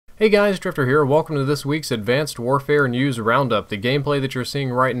Hey guys, Drifter here. Welcome to this week's Advanced Warfare News Roundup. The gameplay that you're seeing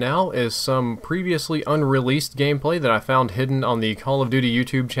right now is some previously unreleased gameplay that I found hidden on the Call of Duty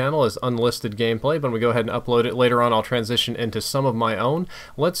YouTube channel as unlisted gameplay, but I'm going to go ahead and upload it. Later on I'll transition into some of my own.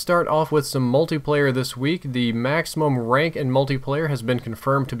 Let's start off with some multiplayer this week. The maximum rank in multiplayer has been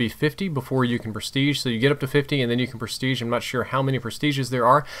confirmed to be 50 before you can prestige, so you get up to 50 and then you can prestige. I'm not sure how many prestiges there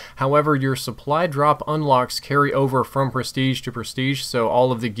are. However, your supply drop unlocks carry over from prestige to prestige, so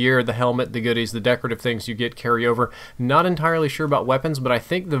all of the gear, the helmet, the goodies, the decorative things you get carry over. Not entirely sure about weapons, but I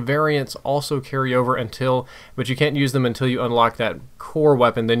think the variants also carry over but you can't use them until you unlock that core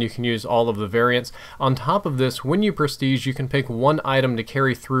weapon, then you can use all of the variants. On top of this, when you prestige, you can pick one item to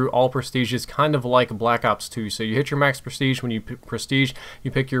carry through all prestiges, kind of like Black Ops 2. So you hit your max prestige. When you prestige,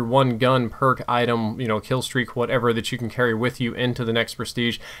 you pick your one gun, perk, item, kill streak, whatever that you can carry with you into the next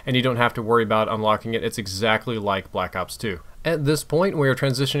prestige, and you don't have to worry about unlocking it. It's exactly like Black Ops 2. At this point, we are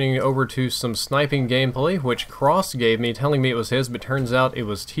transitioning over to some sniping gameplay, which Cross gave me, telling me it was his, but turns out it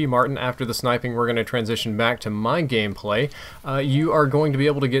was T. Martin. After the sniping, we're going to transition back to my gameplay. You are going to be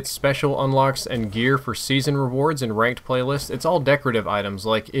able to get special unlocks and gear for season rewards and ranked playlists. It's all decorative items,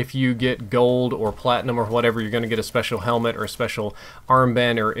 like if you get gold or platinum or whatever, you're going to get a special helmet or a special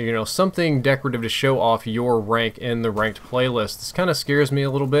armband or something decorative to show off your rank in the ranked playlist. This kind of scares me a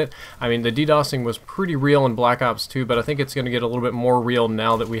little bit. I mean, the DDoSing was pretty real in Black Ops 2, but I think it's going to get a little bit more real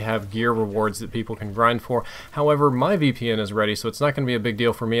now that we have gear rewards that people can grind for. However, my VPN is ready, so it's not going to be a big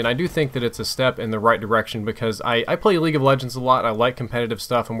deal for me, and I do think that it's a step in the right direction because I play League of Legends a lot. I like competitive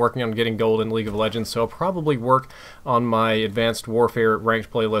stuff. I'm working on getting gold in League of Legends, so I'll probably work on my Advanced Warfare ranked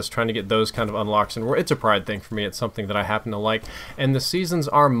playlist, trying to get those kind of unlocks, and it's a pride thing for me. It's something that I happen to like, and the seasons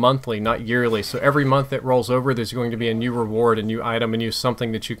are monthly, not yearly, so every month that rolls over, there's going to be a new reward, a new item, a new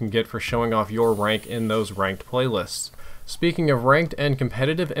something that you can get for showing off your rank in those ranked playlists. Speaking of ranked and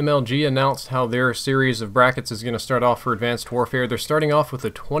competitive, MLG announced how their series of brackets is going to start off for Advanced Warfare. They're starting off with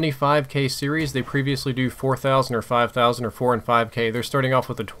a 25k series. They previously do 4,000 or 5,000 or 4 and 5k. They're starting off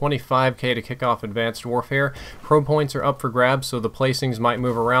with a 25k to kick off Advanced Warfare. Pro points are up for grabs, so the placings might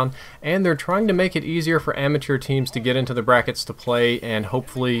move around, and they're trying to make it easier for amateur teams to get into the brackets to play and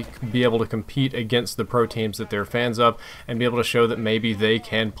hopefully be able to compete against the pro teams that they're fans of and be able to show that maybe they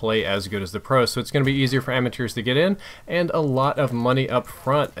can play as good as the pros. So it's going to be easier for amateurs to get in, and a lot of money up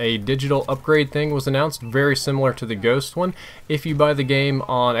front. A digital upgrade thing was announced, very similar to the Ghost one. If you buy the game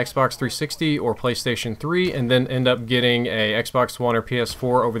on Xbox 360 or PlayStation 3 and then end up getting a Xbox One or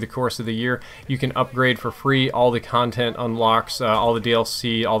PS4 over the course of the year, you can upgrade for free. All the content unlocks, all the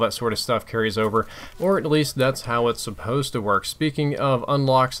DLC, all that sort of stuff carries over, or at least that's how it's supposed to work. Speaking of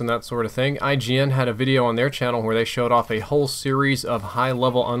unlocks and that sort of thing, IGN had a video on their channel where they showed off a whole series of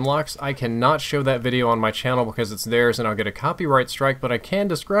high-level unlocks. I cannot show that video on my channel because it's theirs and I'll get a copyright strike, but I can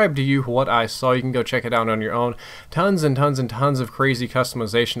describe to you what I saw. You can go check it out on your own. Tons and tons and tons of crazy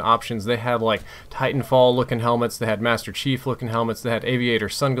customization options. They had like Titanfall looking helmets, they had Master Chief looking helmets, they had aviator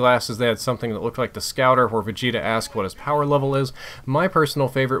sunglasses, they had something that looked like the Scouter where Vegeta asked what his power level is. My personal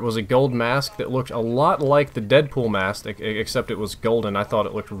favorite was a gold mask that looked a lot like the Deadpool mask, except it was golden. I thought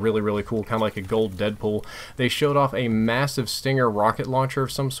it looked really, really cool, kind of like a gold Deadpool. They showed off a massive Stinger rocket launcher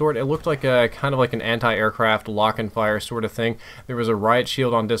of some sort. It looked like a kind of like an anti-aircraft lock and fire sort of thing. There was a riot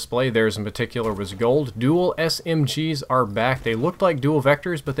shield on display. Theirs in particular was gold. Dual SMGs are back. They looked like dual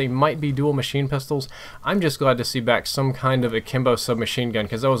vectors, but they might be dual machine pistols. I'm just glad to see back some kind of akimbo submachine gun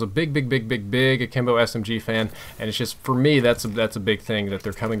because I was a big akimbo SMG fan, and it's just, for me, that's a big thing that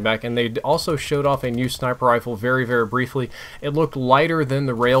they're coming back. And they also showed off a new sniper rifle very, very briefly. It looked lighter than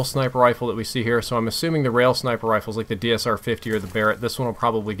the rail sniper rifle that we see here, so I'm assuming the rail sniper rifles like the DSR-50 or the Barrett, this one will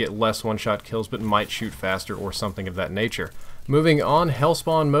probably get less one-shot kills but might shoot faster or something of that nature. Moving on,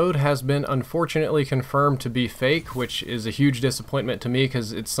 Hellspawn mode has been unfortunately confirmed to be fake, which is a huge disappointment to me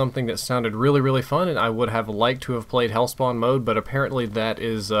because it's something that sounded really, really fun and I would have liked to have played Hellspawn mode, but apparently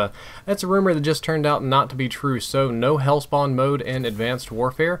that's a rumor that just turned out not to be true. So no Hellspawn mode in Advanced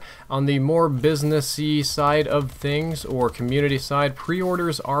Warfare. On the more businessy side of things, or community side,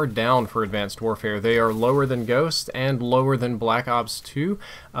 pre-orders are down for Advanced Warfare. They are lower than Ghost and lower than Black Ops 2.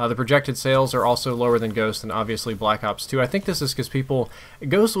 The projected sales are also lower than Ghost and obviously Black Ops 2. I think this is because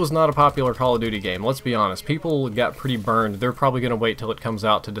Ghost was not a popular Call of Duty game, let's be honest. People got pretty burned. They're probably going to wait till it comes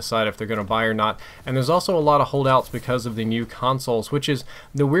out to decide if they're going to buy or not. And there's also a lot of holdouts because of the new consoles, which is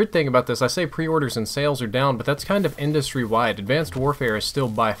the weird thing about this. I say pre-orders and sales are down, but that's kind of industry-wide. Advanced Warfare is still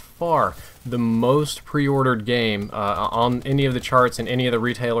by far the most pre-ordered game on any of the charts and any of the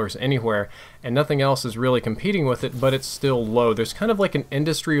retailers anywhere, and nothing else is really competing with it, but it's still low. There's kind of like an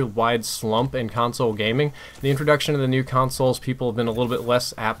industry-wide slump in console gaming. The introduction of the new consoles, people have been a little bit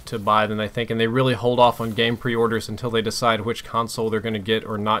less apt to buy than they think, and they really hold off on game pre-orders until they decide which console they're going to get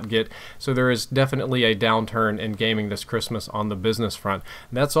or not get. So there is definitely a downturn in gaming this Christmas on the business front.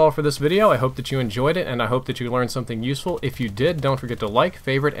 That's all for this video. I hope that you enjoyed it, and I hope that you learned something useful. If you did, don't forget to like,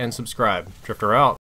 favorite, and subscribe. Drifter out.